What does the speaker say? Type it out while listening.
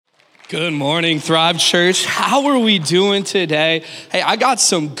Good morning, Thrive Church. How are we doing today? Hey, I got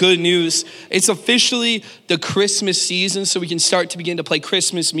some good news. It's officially the Christmas season, so we can start to begin to play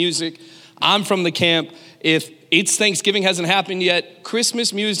Christmas music. I'm from the camp. If it's Thanksgiving hasn't happened yet,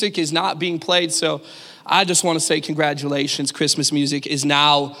 Christmas music is not being played, so I just want to say congratulations. Christmas music is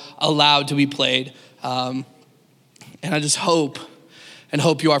now allowed to be played. And I just hope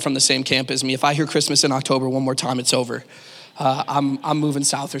you are from the same camp as me. If I hear Christmas in October one more time, it's over. I'm moving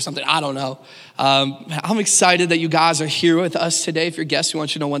south or something. I don't know. I'm excited that you guys are here with us today. If you're guests, we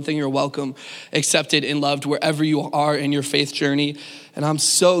want you to know one thing: you're welcome, accepted, and loved wherever you are in your faith journey. And I'm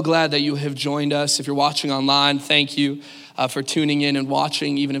so glad that you have joined us. If you're watching online, thank you for tuning in and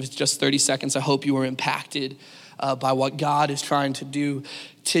watching, even if it's just 30 seconds. I hope you were impacted by what God is trying to do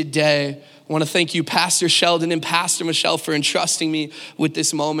today. I want to thank you, Pastor Sheldon and Pastor Michelle, for entrusting me with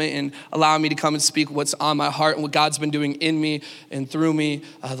this moment and allowing me to come and speak what's on my heart and what God's been doing in me and through me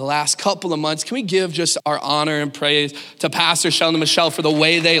the last couple of months. Can we give just our honor and praise to Pastor Sheldon and Michelle for the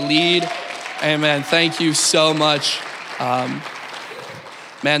way they lead? Amen. Thank you so much.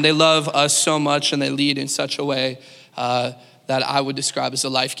 Man, they love us so much and they lead in such a way that I would describe as a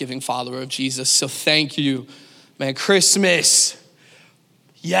life-giving follower of Jesus. So thank you. Man, Christmas.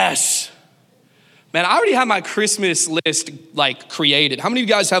 Yes. Man, I already have my Christmas list created. How many of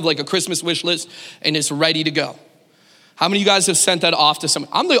you guys have a Christmas wish list and it's ready to go? How many of you guys have sent that off to someone?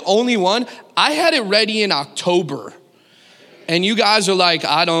 I'm the only one. I had it ready in October. And you guys are like,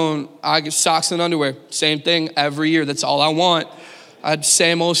 I get socks and underwear. Same thing every year. That's all I want.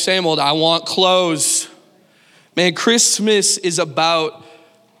 Same old. I want clothes. Man, Christmas is about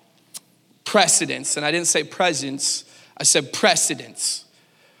precedence. And I didn't say presents. I said precedence.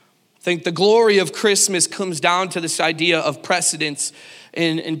 I think the glory of Christmas comes down to this idea of precedence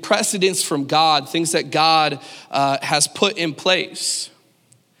and precedence from God, things that God has put in place.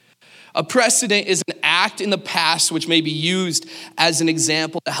 A precedent is an act in the past which may be used as an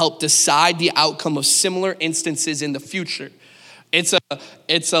example to help decide the outcome of similar instances in the future. It's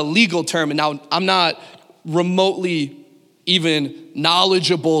a legal term, and now I'm not remotely even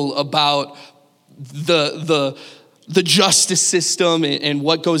knowledgeable about the justice system and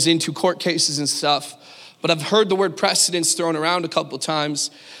what goes into court cases and stuff. But I've heard the word precedence thrown around a couple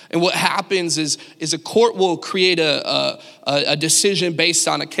times. And what happens is a court will create a decision based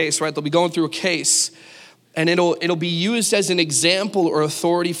on a case, right? They'll be going through a case, and it'll be used as an example or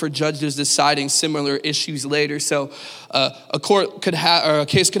authority for judges deciding similar issues later. So a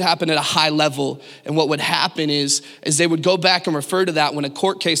case could happen at a high level, and what would happen is they would go back and refer to that when a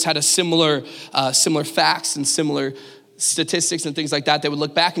court case had a similar facts and similar statistics and things like that. They would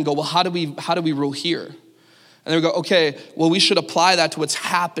look back and go, well, how do we rule here? And they would go, okay, well, we should apply that to what's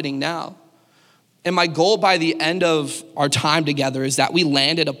happening now. And my goal by the end of our time together is that we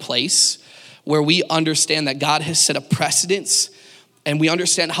land at a place where we understand that God has set a precedence, and we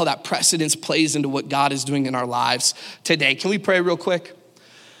understand how that precedence plays into what God is doing in our lives today. Can we pray real quick?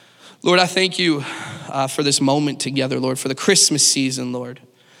 Lord, I thank you for this moment together, Lord, for the Christmas season, Lord,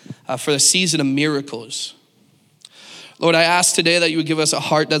 for the season of miracles. Lord, I ask today that you would give us a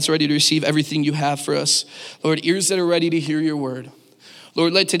heart that's ready to receive everything you have for us. Lord, ears that are ready to hear your word.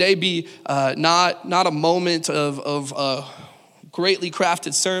 Lord, let today be not a moment of a greatly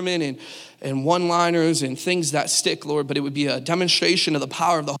crafted sermon and one-liners and things that stick, Lord, but it would be a demonstration of the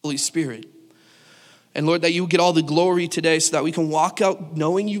power of the Holy Spirit. And Lord, that you get all the glory today so that we can walk out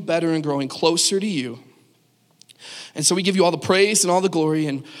knowing you better and growing closer to you. And so we give you all the praise and all the glory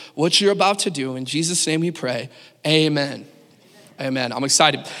and what you're about to do. In Jesus' name we pray, amen. Amen. I'm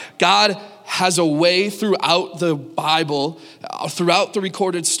excited. God has a way throughout the Bible, throughout the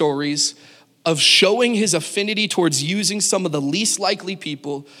recorded stories, of showing his affinity towards using some of the least likely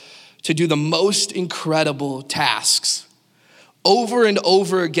people to do the most incredible tasks. Over and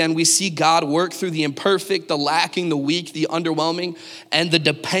over again, we see God work through the imperfect, the lacking, the weak, the underwhelming, and the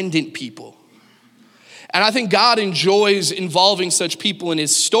dependent people. And I think God enjoys involving such people in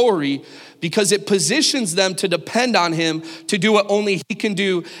his story because it positions them to depend on him to do what only he can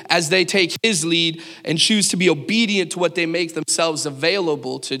do as they take his lead and choose to be obedient to what they make themselves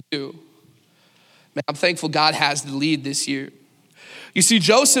available to do. Man, I'm thankful God has the lead this year. You see,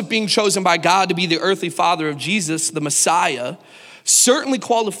 Joseph being chosen by God to be the earthly father of Jesus, the Messiah, certainly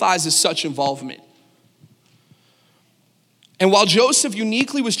qualifies as such involvement. And while Joseph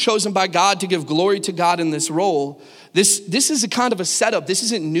uniquely was chosen by God to give glory to God in this role, this is a kind of a setup. This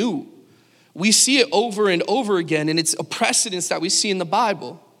isn't new. We see it over and over again, and it's a precedence that we see in the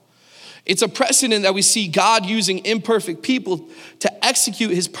Bible. It's a precedent that we see God using imperfect people to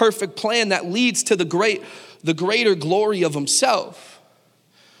execute his perfect plan that leads to the greater glory of himself.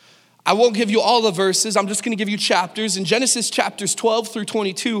 I won't give you all the verses. I'm just going to give you chapters. In Genesis chapters 12 through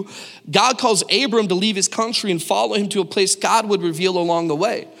 22, God calls Abram to leave his country and follow him to a place God would reveal along the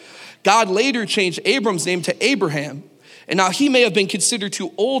way. God later changed Abram's name to Abraham. And now he may have been considered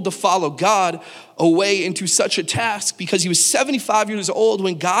too old to follow God away into such a task because he was 75 years old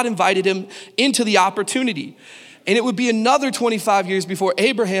when God invited him into the opportunity. And it would be another 25 years before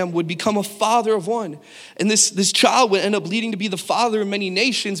Abraham would become a father of one. And this child would end up leading to be the father of many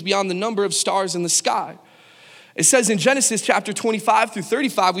nations beyond the number of stars in the sky. It says in Genesis chapter 25 through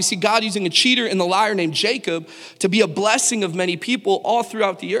 35, we see God using a cheater and the liar named Jacob to be a blessing of many people all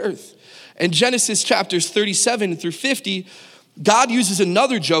throughout the earth. In Genesis chapters 37 through 50, God uses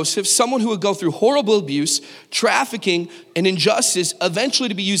another Joseph, someone who would go through horrible abuse, trafficking, and injustice, eventually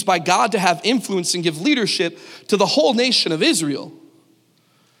to be used by God to have influence and give leadership to the whole nation of Israel.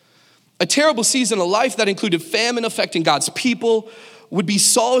 A terrible season of life that included famine affecting God's people would be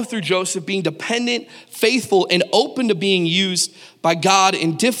solved through Joseph being dependent, faithful, and open to being used by God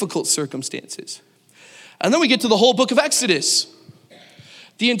in difficult circumstances. And then we get to the whole book of Exodus.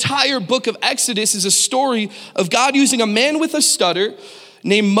 The entire book of Exodus is a story of God using a man with a stutter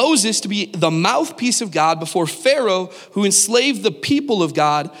named Moses to be the mouthpiece of God before Pharaoh, who enslaved the people of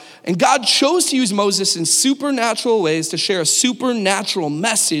God. And God chose to use Moses in supernatural ways to share a supernatural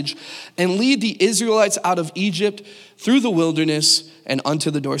message and lead the Israelites out of Egypt through the wilderness and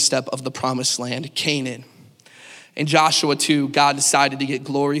unto the doorstep of the promised land, Canaan. In Joshua 2, God decided to get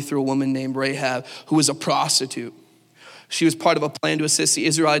glory through a woman named Rahab, who was a prostitute. She was part of a plan to assist the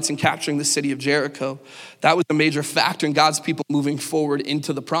Israelites in capturing the city of Jericho. That was a major factor in God's people moving forward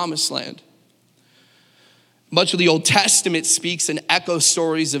into the promised land. Much of the Old Testament speaks and echoes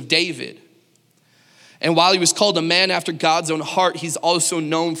stories of David. And while he was called a man after God's own heart, he's also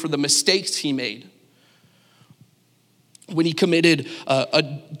known for the mistakes he made. When he committed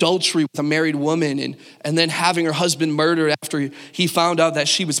adultery with a married woman and then having her husband murdered after he found out that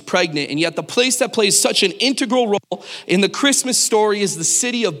she was pregnant. And yet the place that plays such an integral role in the Christmas story is the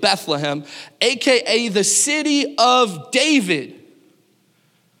city of Bethlehem, AKA the city of David.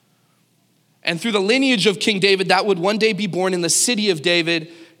 And through the lineage of King David that would one day be born in the city of David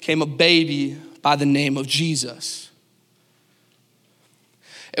came a baby by the name of Jesus.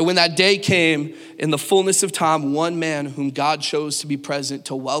 And when that day came, in the fullness of time, one man whom God chose to be present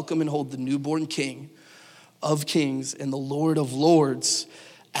to welcome and hold the newborn King of kings and the Lord of lords,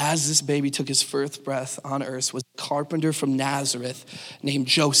 as this baby took his first breath on earth, was a carpenter from Nazareth named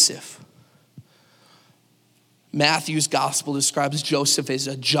Joseph. Matthew's gospel describes Joseph as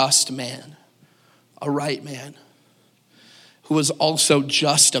a just man, a right man, who was also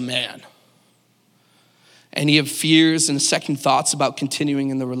just a man. And he had fears and second thoughts about continuing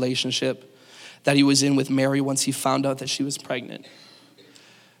in the relationship that he was in with Mary once he found out that she was pregnant.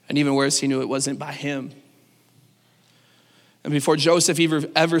 And even worse, he knew it wasn't by him. And before Joseph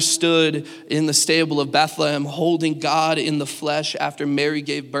ever stood in the stable of Bethlehem holding God in the flesh after Mary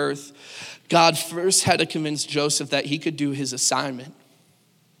gave birth, God first had to convince Joseph that he could do his assignment,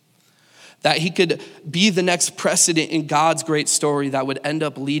 that he could be the next precedent in God's great story that would end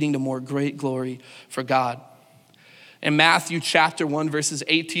up leading to more great glory for God. In Matthew chapter 1, verses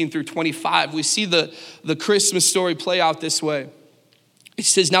 18 through 25, we see the Christmas story play out this way. It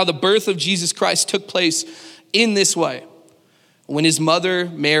says, now the birth of Jesus Christ took place in this way. When his mother,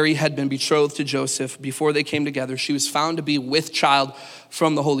 Mary, had been betrothed to Joseph, before they came together, she was found to be with child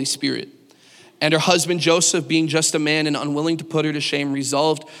from the Holy Spirit. And her husband Joseph, being just a man and unwilling to put her to shame,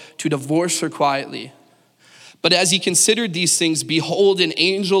 resolved to divorce her quietly. But as he considered these things, behold, an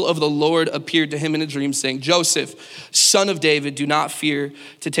angel of the Lord appeared to him in a dream, saying, Joseph, son of David, do not fear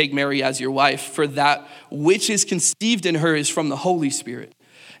to take Mary as your wife, for that which is conceived in her is from the Holy Spirit.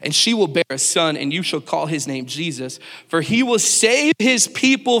 And she will bear a son, and you shall call his name Jesus, for he will save his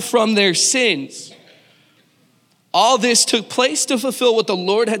people from their sins. All this took place to fulfill what the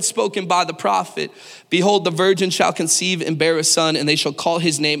Lord had spoken by the prophet. Behold, the virgin shall conceive and bear a son, and they shall call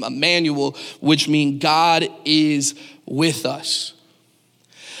his name Emmanuel, which means God is with us.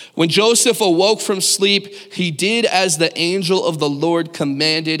 When Joseph awoke from sleep, he did as the angel of the Lord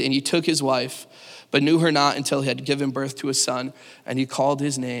commanded, and he took his wife, but knew her not until he had given birth to a son, and he called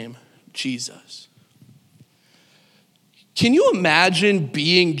his name Jesus. Can you imagine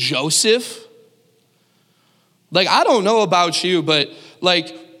being Joseph? Like, I don't know about you, but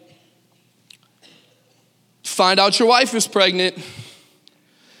like, find out your wife is pregnant,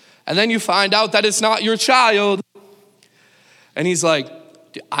 and then you find out that it's not your child. And he's like,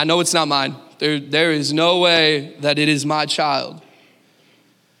 I know it's not mine. There is no way that it is my child.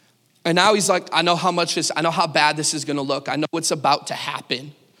 And now he's like, I know how bad this is gonna look. I know what's about to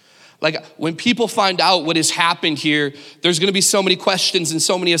happen. Like when people find out what has happened here, there's gonna be so many questions and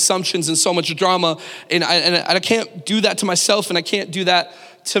so many assumptions and so much drama. And I can't do that to myself and I can't do that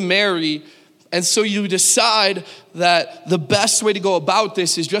to Mary. And so you decide that the best way to go about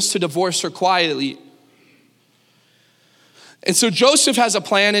this is just to divorce her quietly. And so Joseph has a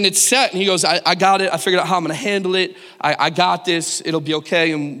plan and it's set and he goes, I got it. I figured out how I'm gonna handle it. I got this. It'll be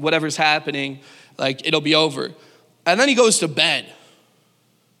okay. And whatever's happening, like it'll be over. And then he goes to bed.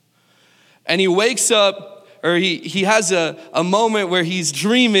 And he wakes up, or he has a moment where he's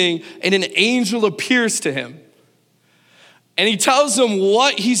dreaming and an angel appears to him. And he tells him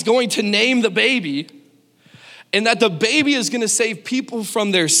what he's going to name the baby and that the baby is gonna save people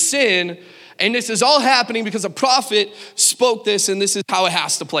from their sin. And this is all happening because a prophet spoke this and this is how it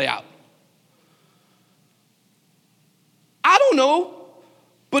has to play out. I don't know,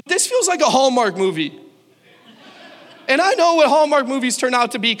 but this feels like a Hallmark movie. And I know what Hallmark movies turn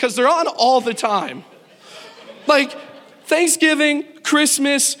out to be because they're on all the time. Like Thanksgiving,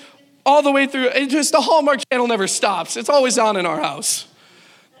 Christmas, all the way through. It just, the Hallmark channel never stops. It's always on in our house.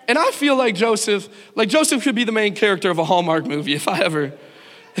 And I feel like Joseph could be the main character of a Hallmark movie if I've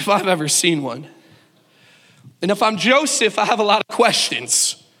ever seen one. And if I'm Joseph, I have a lot of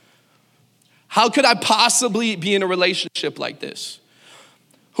questions. How could I possibly be in a relationship like this?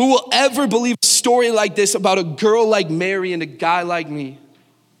 Who will ever believe a story like this about a girl like Mary and a guy like me?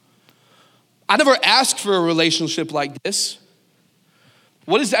 I never asked for a relationship like this.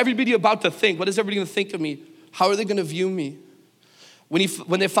 What is everybody about to think? What is everybody gonna think of me? How are they gonna view me?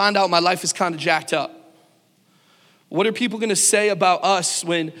 When they find out my life is kind of jacked up? What are people gonna say about us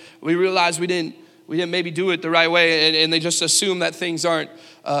when we realize we didn't maybe do it the right way and they just assume that things aren't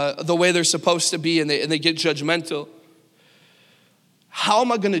the way they're supposed to be and they get judgmental? How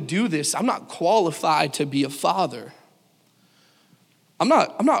am I gonna do this? I'm not qualified to be a father. I'm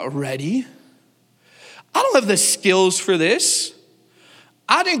not ready. I don't have the skills for this.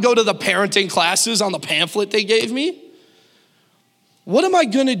 I didn't go to the parenting classes on the pamphlet they gave me. What am I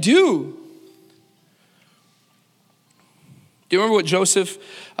gonna do? Do you remember what Joseph,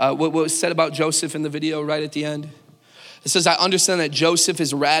 what was said about Joseph in the video right at the end? It says, I understand that Joseph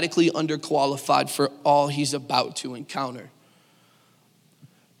is radically underqualified for all he's about to encounter.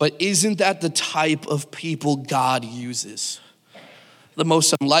 But isn't that the type of people God uses? The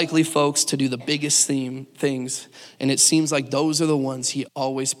most unlikely folks to do the biggest things. And it seems like those are the ones he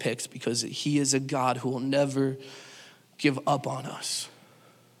always picks because he is a God who will never give up on us.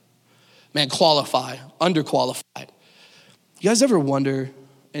 Man, underqualified. You guys ever wonder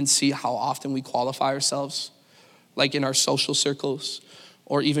and see how often we qualify ourselves? Like in our social circles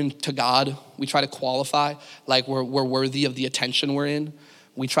or even to God, we try to qualify like we're worthy of the attention we're in.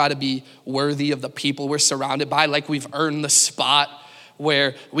 We try to be worthy of the people we're surrounded by, like we've earned the spot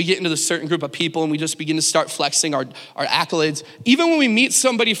where we get into the certain group of people and we just begin to start flexing our accolades. Even when we meet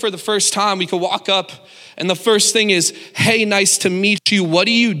somebody for the first time, we can walk up and the first thing is, hey, nice to meet you. What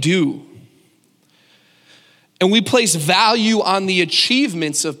do you do? And we place value on the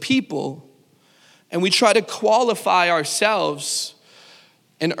achievements of people and we try to qualify ourselves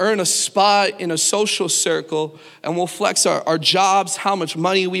and earn a spot in a social circle, and we'll flex our jobs, how much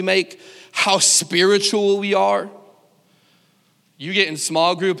money we make, how spiritual we are. You get in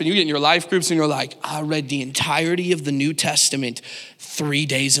small group and you get in your life groups and you're like, I read the entirety of the New Testament 3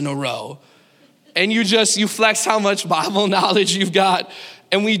 days in a row. And you flex how much Bible knowledge you've got.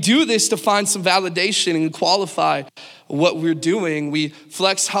 And we do this to find some validation and qualify what we're doing. We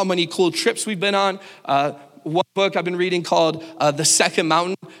flex how many cool trips we've been on. One book I've been reading called The Second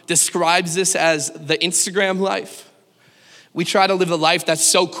Mountain describes this as the Instagram life. We try to live a life that's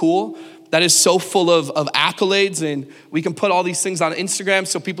so cool, that is so full of accolades, and we can put all these things on Instagram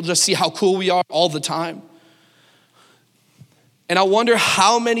so people just see how cool we are all the time. And I wonder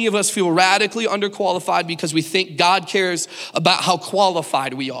how many of us feel radically underqualified because we think God cares about how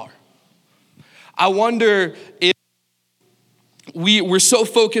qualified we are. I wonder if we're so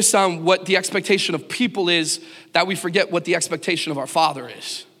focused on what the expectation of people is that we forget what the expectation of our Father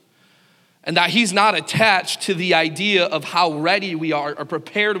is. And that he's not attached to the idea of how ready we are or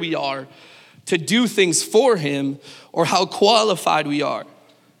prepared we are to do things for him or how qualified we are.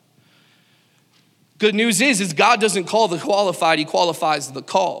 Good news is God doesn't call the qualified, he qualifies the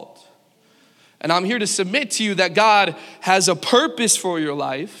called. And I'm here to submit to you that God has a purpose for your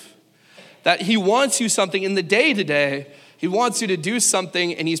life, that he wants you something in the day-to-day. He wants you to do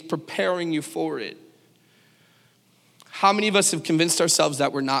something and he's preparing you for it. How many of us have convinced ourselves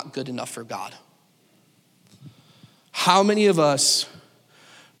that we're not good enough for God? How many of us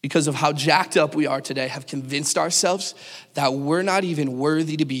because of how jacked up we are today, have convinced ourselves that we're not even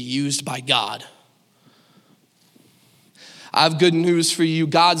worthy to be used by God. I have good news for you.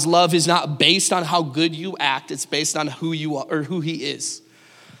 God's love is not based on how good you act. It's based on who you are or who he is.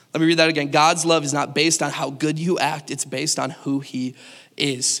 Let me read that again. God's love is not based on how good you act. It's based on who he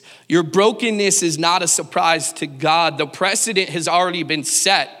is. Your brokenness is not a surprise to God. The precedent has already been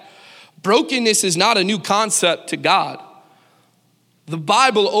set. Brokenness is not a new concept to God. The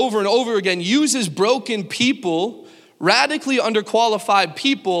Bible over and over again uses broken people, radically underqualified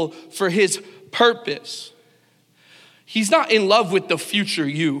people, for his purpose. He's not in love with the future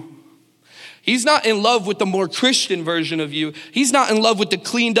you. He's not in love with the more Christian version of you. He's not in love with the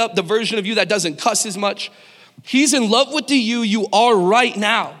cleaned up, the version of you that doesn't cuss as much. He's in love with the you are right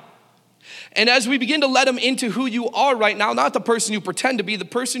now. And as we begin to let him into who you are right now, not the person you pretend to be, the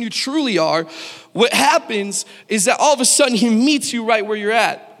person you truly are, what happens is that all of a sudden he meets you right where you're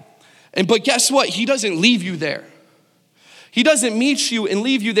at. But guess what? He doesn't leave you there. He doesn't meet you and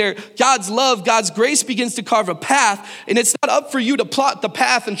leave you there. God's love, God's grace begins to carve a path, and it's not up for you to plot the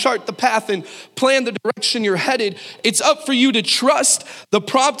path and chart the path and plan the direction you're headed. It's up for you to trust the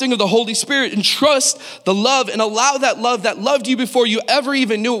prompting of the Holy Spirit and trust the love and allow that love that loved you before you ever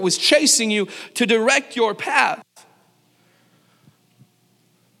even knew it was chasing you to direct your path.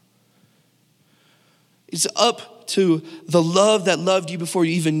 It's up to the love that loved you before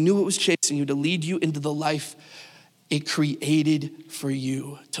you even knew it was chasing you to lead you into the life it created for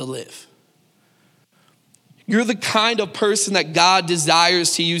you to live. You're the kind of person that God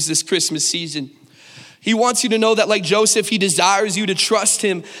desires to use this Christmas season. He wants you to know that, like Joseph, he desires you to trust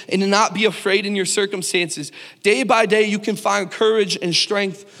him and to not be afraid in your circumstances. Day by day, you can find courage and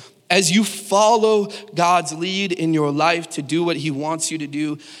strength as you follow God's lead in your life to do what he wants you to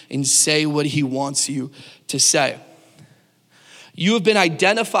do and say what he wants you to say. You have been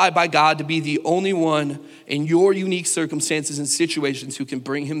identified by God to be the only one in your unique circumstances and situations who can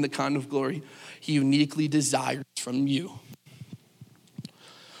bring him the kind of glory he uniquely desires from you.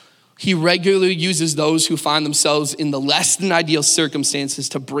 He regularly uses those who find themselves in the less than ideal circumstances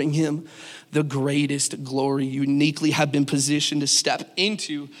to bring him the greatest glory. You uniquely have been positioned to step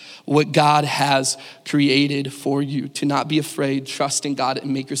into what God has created for you, to not be afraid, trust in God,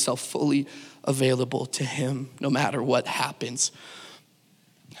 and make yourself fully available to him no matter what happens.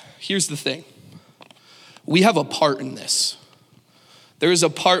 Here's the thing. We have a part in this. There is a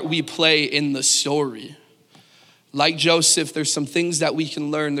part we play in the story. Like Joseph, there's some things that we can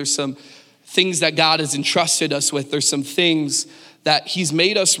learn. There's some things that God has entrusted us with. There's some things that he's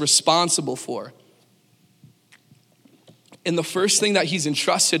made us responsible for. And the first thing that he's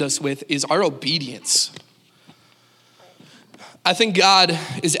entrusted us with is our obedience. I think God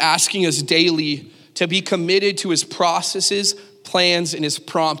is asking us daily to be committed to his processes, plans, and his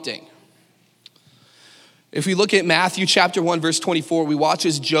prompting. If we look at Matthew chapter 1, verse 24, we watch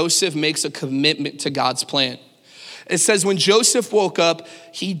as Joseph makes a commitment to God's plan. It says, when Joseph woke up,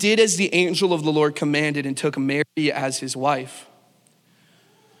 he did as the angel of the Lord commanded and took Mary as his wife.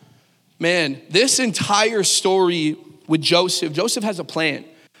 Man, this entire story with Joseph has a plan.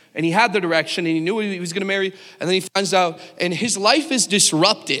 And he had the direction and he knew he was going to marry. And then he finds out and his life is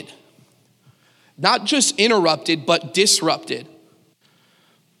disrupted. Not just interrupted, but disrupted.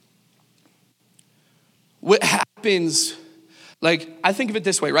 What happens, I think of it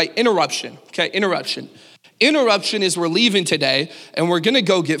this way, right? Interruption, okay? Interruption. Interruption is we're leaving today and we're going to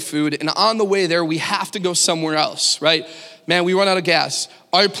go get food. And on the way there, we have to go somewhere else, right? Man, we run out of gas.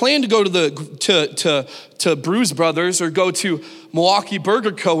 Our plan to go to Bruise Brothers or go to Milwaukee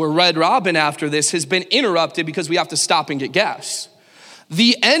Burger Co. or Red Robin after this has been interrupted because we have to stop and get gas.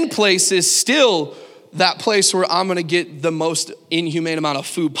 The end place is still that place where I'm gonna get the most inhumane amount of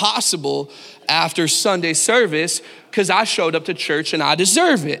food possible after Sunday service because I showed up to church and I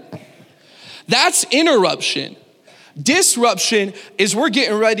deserve it. That's interruption. Disruption is we're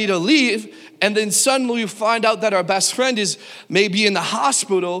getting ready to leave and then suddenly we find out that our best friend is maybe in the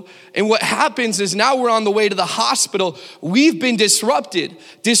hospital. And what happens is now we're on the way to the hospital. We've been disrupted.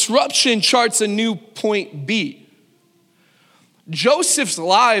 Disruption charts a new point B. Joseph's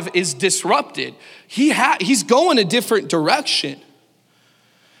life is disrupted. He's going a different direction.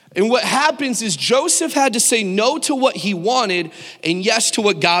 And what happens is Joseph had to say no to what he wanted and yes to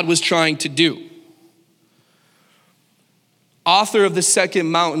what God was trying to do. Author of The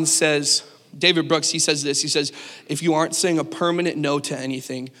Second Mountain says, David Brooks, he says this, he says, if you aren't saying a permanent no to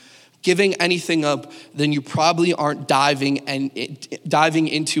anything, giving anything up, then you probably aren't diving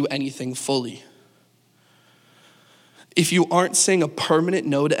into anything fully. If you aren't saying a permanent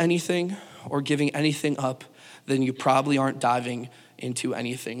no to anything or giving anything up, then you probably aren't diving into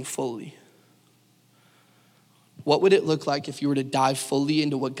anything fully? What would it look like if you were to dive fully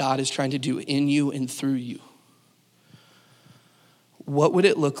into what God is trying to do in you and through you? What would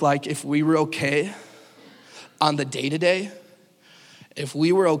it look like if we were okay on the day-to-day, if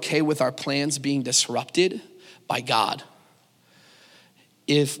we were okay with our plans being disrupted by God?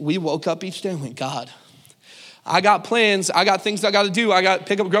 If we woke up each day and went, God, I got plans, I got things I got to do, I got to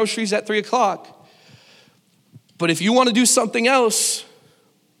pick up groceries at 3:00. But if you want to do something else,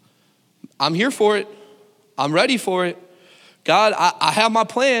 I'm here for it. I'm ready for it. God, I have my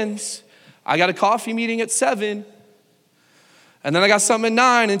plans. I got a coffee meeting at 7. And then I got something at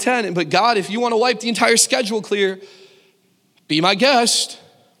 9 and 10. But God, if you want to wipe the entire schedule clear, be my guest.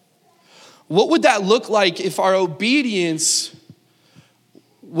 What would that look like if our obedience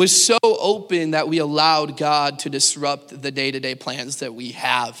was so open that we allowed God to disrupt the day-to-day plans that we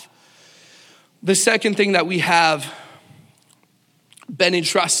have? The second thing that we have been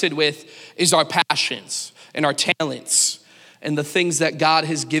entrusted with is our passions and our talents and the things that God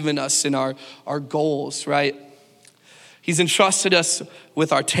has given us in our goals, right? He's entrusted us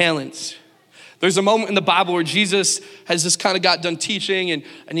with our talents. There's a moment in the Bible where Jesus has just kind of got done teaching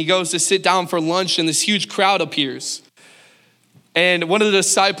and he goes to sit down for lunch and this huge crowd appears. And one of the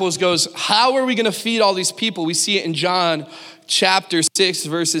disciples goes, how are we going to feed all these people? We see it in John chapter 6,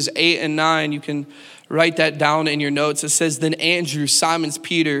 verses 8 and 9. You can write that down in your notes. It says, then Andrew, Simon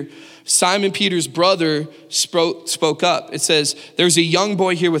Peter's brother, spoke up. It says, there's a young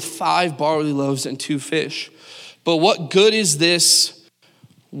boy here with 5 barley loaves and 2 fish. But what good is this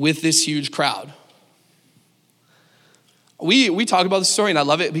with this huge crowd? We talk about the story and I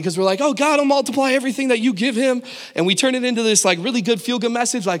love it because we're like, oh, God will multiply everything that you give him. And we turn it into this like really good feel-good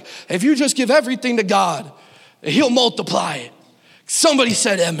message. Like, if you just give everything to God, he'll multiply it. Somebody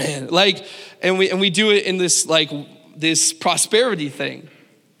said amen. Like, and we do it in this like this prosperity thing.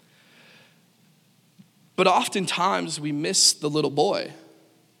 But oftentimes we miss the little boy.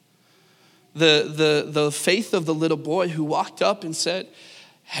 The faith of the little boy who walked up and said,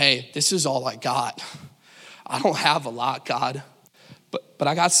 hey, this is all I got. I don't have a lot, God, but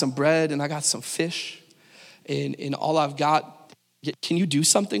I got some bread and I got some fish and all I've got. Can you do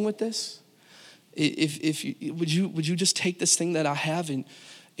something with this? If you, would you just take this thing that I have and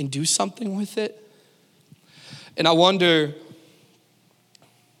do something with it? And I wonder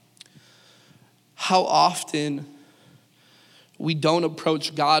how often we don't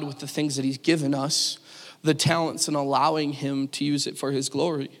approach God with the things that he's given us, the talents, and allowing him to use it for his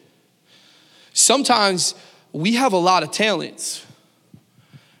glory. Sometimes we have a lot of talents.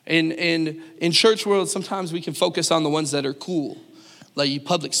 In church world, sometimes we can focus on the ones that are cool, like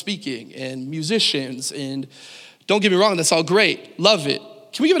public speaking and musicians. And don't get me wrong, that's all great. Love it.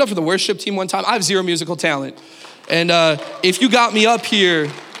 Can we give it up for the worship team one time? I have 0 musical talent. And if you got me up here,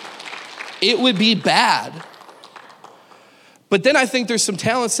 it would be bad. But then I think there's some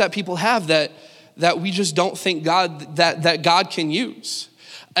talents that people have that we just don't think that God can use.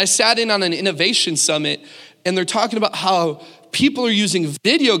 I sat in on an innovation summit and they're talking about how people are using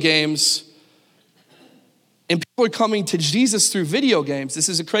video games and people are coming to Jesus through video games. This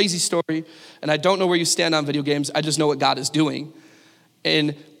is a crazy story and I don't know where you stand on video games. I just know what God is doing.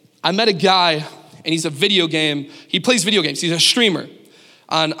 And I met a guy and he's a video game. He plays video games. He's a streamer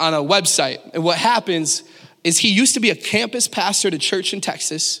on a website. And what happens is he used to be a campus pastor at a church in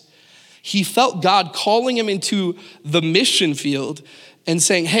Texas. He felt God calling him into the mission field and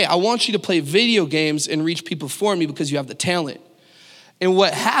saying, hey, I want you to play video games and reach people for me because you have the talent. And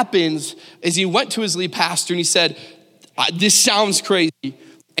what happens is he went to his lead pastor and he said, this sounds crazy.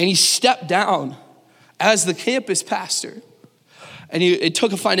 And he stepped down as the campus pastor. And it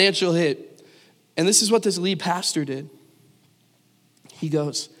took a financial hit. And this is what this lead pastor did. He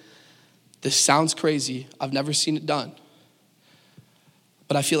goes, this sounds crazy. I've never seen it done.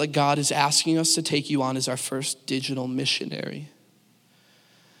 But I feel like God is asking us to take you on as our first digital missionary.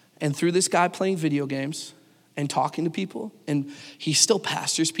 And through this guy playing video games and talking to people, and he still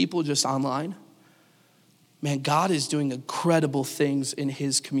pastors people just online, man, God is doing incredible things in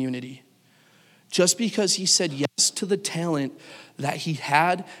his community. Just because he said yes to the talent that he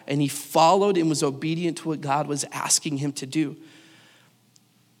had and he followed and was obedient to what God was asking him to do.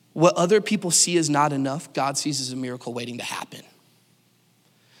 What other people see as not enough, God sees as a miracle waiting to happen.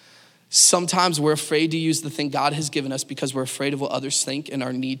 Sometimes we're afraid to use the thing God has given us because we're afraid of what others think, and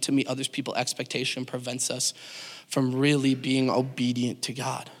our need to meet others people's expectation prevents us from really being obedient to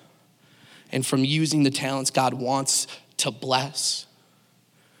God and from using the talents God wants to bless.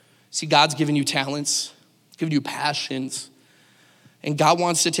 See, God's given you talents, given you passions. And God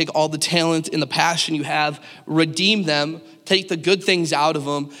wants to take all the talent and the passion you have, redeem them, take the good things out of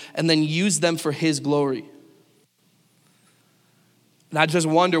them, and then use them for his glory. And I just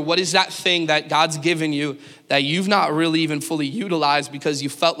wonder, what is that thing that God's given you that you've not really even fully utilized because you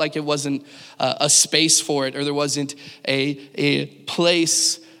felt like it wasn't a space for it, or there wasn't a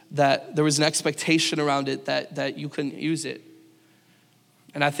place that there was an expectation around it that you couldn't use it?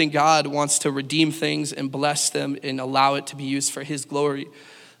 And I think God wants to redeem things and bless them and allow it to be used for his glory.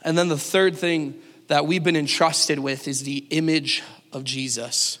 And then the third thing that we've been entrusted with is the image of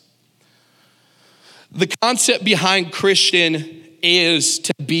Jesus. The concept behind Christian is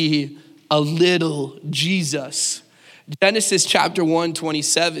to be a little Jesus. Genesis chapter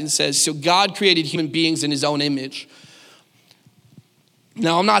 1:27 says, so God created human beings in his own image.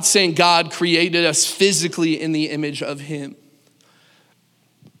 Now, I'm not saying God created us physically in the image of him.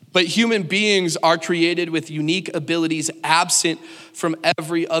 But human beings are created with unique abilities absent from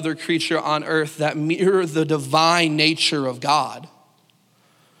every other creature on earth that mirror the divine nature of God.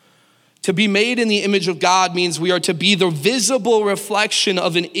 To be made in the image of God means we are to be the visible reflection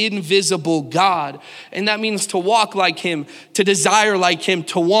of an invisible God. And that means to walk like him, to desire like him,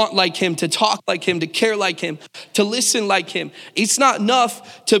 to want like him, to talk like him, to care like him, to listen like him. It's not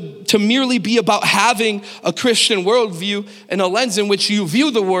enough to merely be about having a Christian worldview and a lens in which you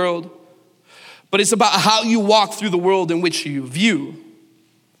view the world, but it's about how you walk through the world in which you view.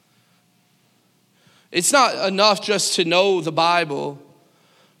 It's not enough just to know the Bible,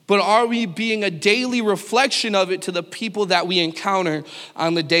 but are we being a daily reflection of it to the people that we encounter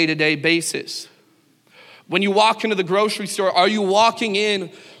on the day-to-day basis? When you walk into the grocery store, are you walking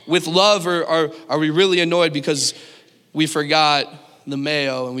in with love, or are we really annoyed because we forgot the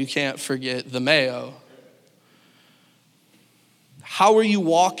mayo and we can't forget the mayo? How are you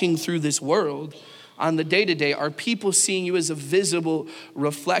walking through this world on the day-to-day? Are people seeing you as a visible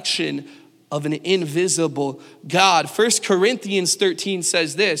reflection of an invisible God? 1 Corinthians 13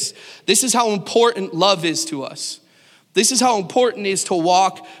 says this is how important love is to us. This is how important it is to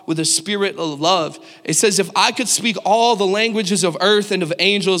walk with a spirit of love. It says, if I could speak all the languages of earth and of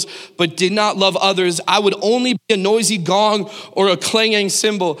angels, but did not love others, I would only be a noisy gong or a clanging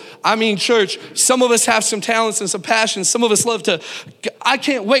cymbal. I mean, church, some of us have some talents and some passions. Some of us love to, I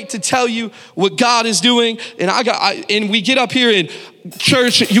can't wait to tell you what God is doing. And we get up here and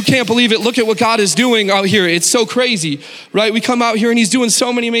church, you can't believe it. Look at what God is doing out here. It's so crazy, right? We come out here and he's doing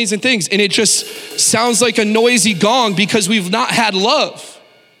so many amazing things, and it just sounds like a noisy gong because we've not had love.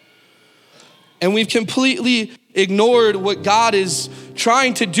 And we've completely ignored what God is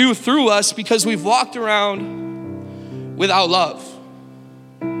trying to do through us because we've walked around without love.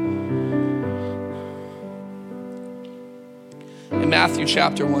 In Matthew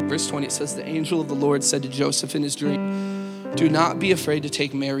chapter 1, verse 20, it says, the angel of the Lord said to Joseph in his dream, do not be afraid to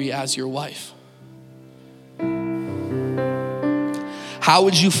take Mary as your wife. How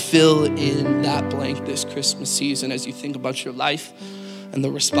would you fill in that blank this Christmas season as you think about your life and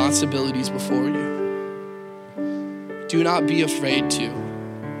the responsibilities before you? Do not be afraid to.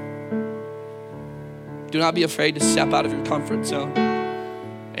 Do not be afraid to step out of your comfort zone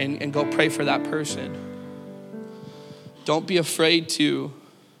and go pray for that person. Don't be afraid to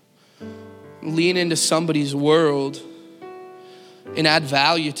lean into somebody's world and add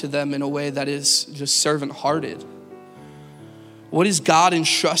value to them in a way that is just servant-hearted. What has God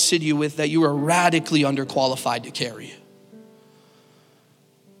entrusted you with that you are radically underqualified to carry?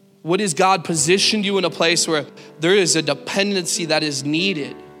 What has God positioned you in a place where there is a dependency that is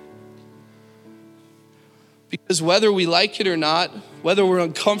needed? Because whether we like it or not, whether we're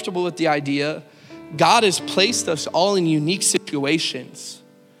uncomfortable with the idea, God has placed us all in unique situations.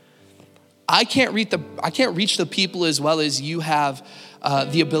 I can't reach the people as well as you have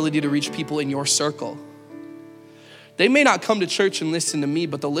the ability to reach people in your circle. They may not come to church and listen to me,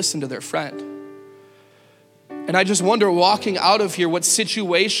 but they'll listen to their friend. And I just wonder, walking out of here, what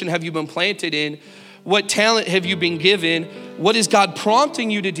situation have you been planted in? What talent have you been given? What is God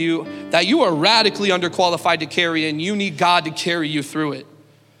prompting you to do that you are radically underqualified to carry, and you need God to carry you through it?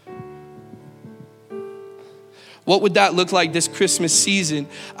 What would that look like this Christmas season?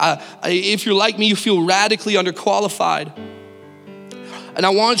 If you're like me, you feel radically underqualified. And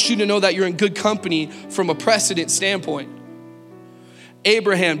I want you to know that you're in good company from a precedent standpoint.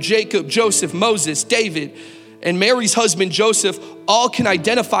 Abraham, Jacob, Joseph, Moses, David, and Mary's husband, Joseph, all can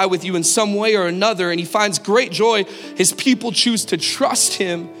identify with you in some way or another. And he finds great joy. His people choose to trust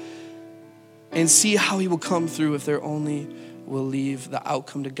him and see how he will come through if they're only will leave the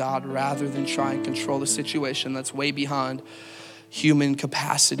outcome to God rather than try and control the situation that's way beyond human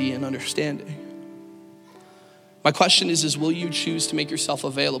capacity and understanding. My question is will you choose to make yourself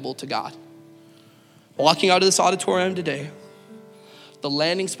available to God? Walking out of this auditorium today, the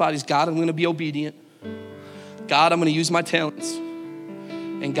landing spot is, God, I'm gonna be obedient. God, I'm gonna use my talents.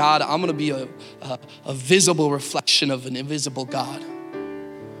 And God, I'm gonna be a visible reflection of an invisible God.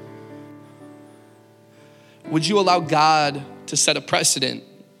 Would you allow God to set a precedent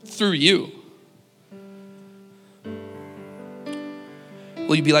through you?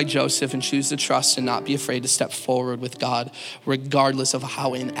 Will you be like Joseph and choose to trust and not be afraid to step forward with God, regardless of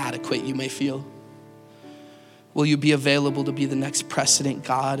how inadequate you may feel? Will you be available to be the next precedent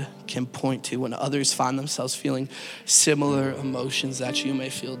God can point to when others find themselves feeling similar emotions that you may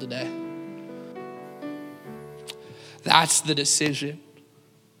feel today? That's the decision.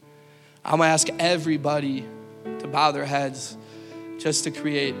 I'm gonna ask everybody to bow their heads just to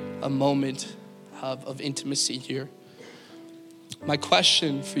create a moment of intimacy here. My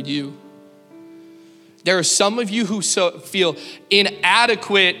question for you, there are some of you who feel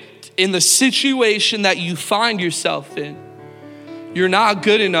inadequate in the situation that you find yourself in. You're not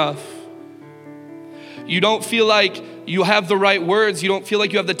good enough. You don't feel like you have the right words. You don't feel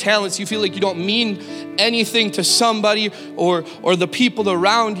like you have the talents. You feel like you don't mean anything to somebody or the people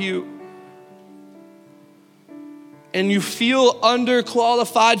around you. And you feel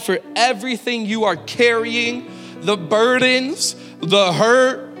underqualified for everything you are carrying, the burdens, the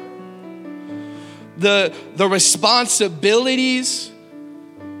hurt, the responsibilities.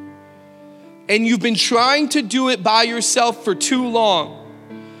 And you've been trying to do it by yourself for too long.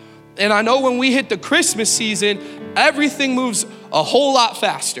 And I know when we hit the Christmas season, everything moves a whole lot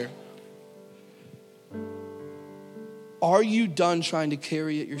faster. Are you done trying to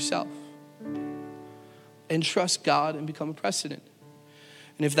carry it yourself? And trust God and become a precedent.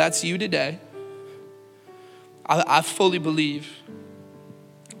 And if that's you today, I fully believe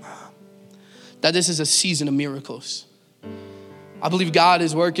that this is a season of miracles. I believe God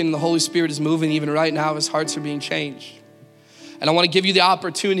is working and the Holy Spirit is moving even right now as hearts are being changed. And I want to give you the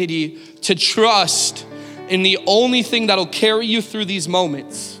opportunity to trust in the only thing that'll carry you through these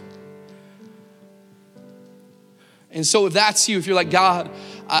moments. And so if that's you, if you're like, God,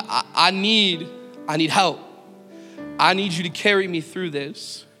 I need help. I need you to carry me through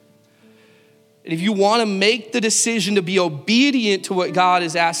this. And if you want to make the decision to be obedient to what God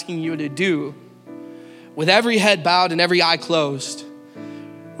is asking you to do, with every head bowed and every eye closed,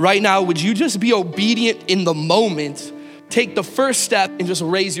 right now, would you just be obedient in the moment? Take the first step and just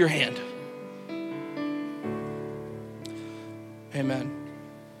raise your hand. Amen.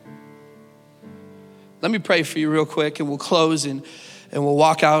 Let me pray for you real quick and we'll close and we'll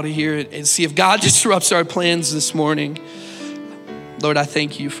walk out of here and see if God disrupts our plans this morning. Lord, I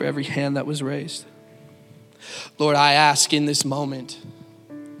thank you for every hand that was raised. Lord, I ask in this moment,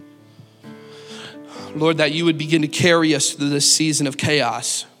 Lord, that you would begin to carry us through this season of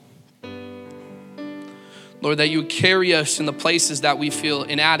chaos. Lord, that you would carry us in the places that we feel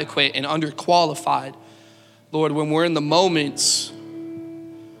inadequate and underqualified. Lord, when we're in the moments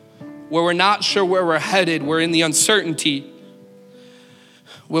where we're not sure where we're headed, we're in the uncertainty,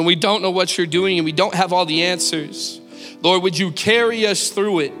 when we don't know what you're doing and we don't have all the answers, Lord, would you carry us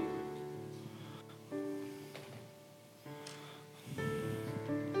through it?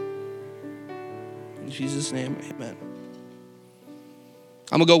 In Jesus' name, amen.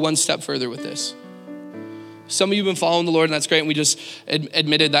 I'm gonna go one step further with this. Some of you have been following the Lord and that's great, and we just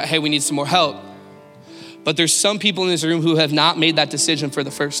admitted that, hey, we need some more help. But there's some people in this room who have not made that decision for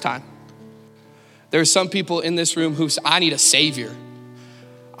the first time. There are some people in this room who say, I need a savior.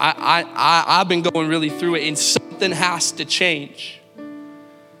 I've been going really through it and something has to change.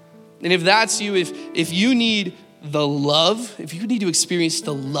 And if that's you, if you need the love, if you need to experience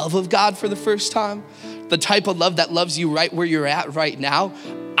the love of God for the first time, the type of love that loves you right where you're at right now,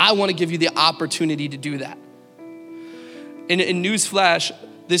 I want to give you the opportunity to do that. In newsflash,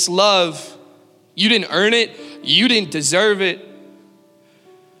 this love, you didn't earn it, you didn't deserve it.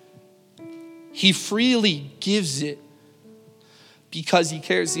 He freely gives it because he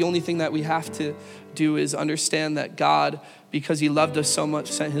cares. The only thing that we have to do is understand that God, because he loved us so much,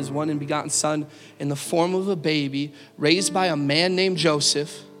 sent his one and begotten son in the form of a baby raised by a man named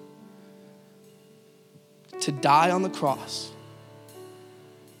Joseph to die on the cross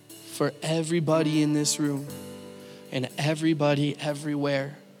for everybody in this room and everybody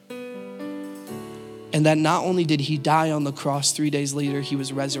everywhere. And that not only did he die on the cross, 3 days later, he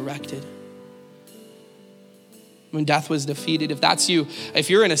was resurrected. When death was defeated. If that's you, if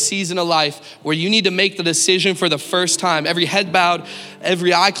you're in a season of life where you need to make the decision for the first time, every head bowed,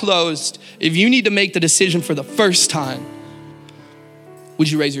 every eye closed, if you need to make the decision for the first time,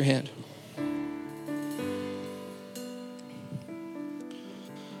 would you raise your hand?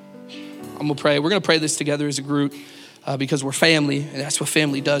 I'm gonna pray. We're gonna pray this together as a group because we're family, and that's what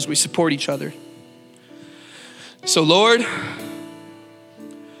family does. We support each other. So Lord,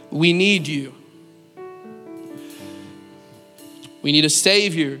 we need you. We need a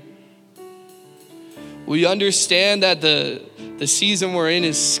Savior. We understand that the season we're in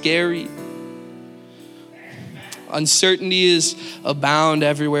is scary. Uncertainty is abound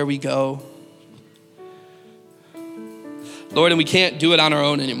everywhere we go. Lord, and we can't do it on our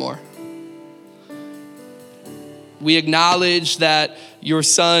own anymore. We acknowledge that your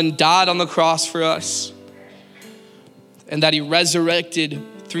Son died on the cross for us and that he resurrected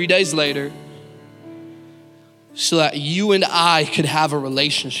 3 days later so that you and I could have a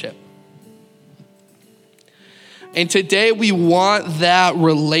relationship. And today we want that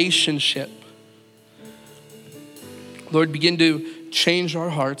relationship. Lord, begin to change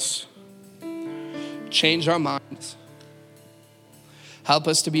our hearts, change our minds. Help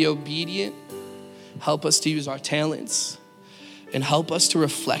us to be obedient. Help us to use our talents. And help us to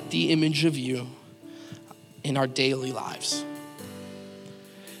reflect the image of you in our daily lives.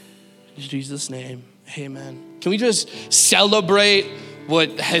 In Jesus' name, amen. Can we just celebrate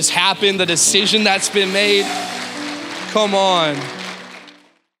what has happened, the decision that's been made? Come on.